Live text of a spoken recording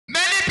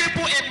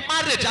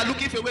marriage are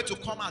looking for a way to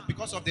come out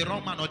because of the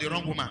wrong man or the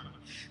wrong woman.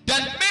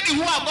 Then many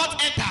who have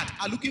not entered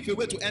are looking for a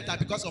way to enter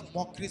because of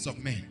mockeries of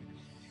men.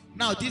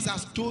 Now these are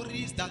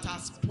stories that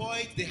have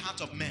spoiled the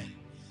heart of men.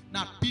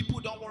 Now people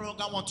don't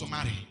longer want to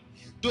marry.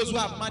 Those who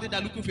have married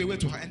are looking for a way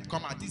to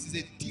come out. This is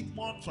a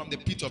demon from the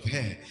pit of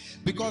hell.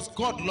 Because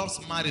God loves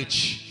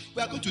marriage.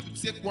 We are going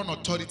to take one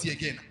authority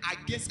again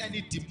against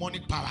any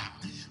demonic power.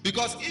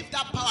 Because if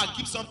that power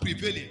keeps on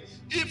prevailing,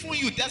 even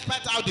you,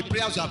 despite how the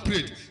prayers you have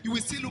prayed, you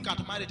will still look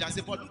at marriage and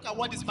say, but look at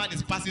what this man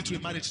is passing through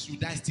in marriage.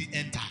 Should I still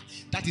enter?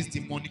 That is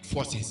demonic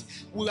forces.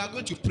 We are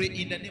going to pray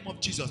in the name of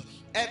Jesus.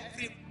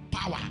 Every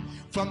power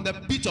from the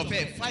pit of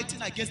hell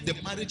fighting against the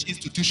marriage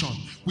institution,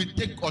 we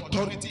take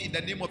authority in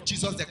the name of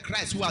Jesus the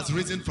Christ who has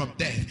risen from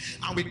death,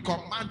 and we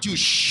command you,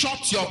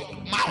 shut your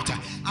mouth,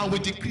 and we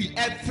decree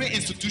every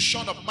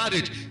institution of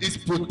marriage is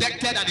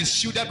protected and is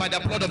shielded by the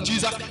blood of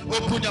Jesus.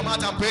 Open your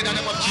mouth and pray in the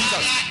name of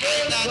Jesus.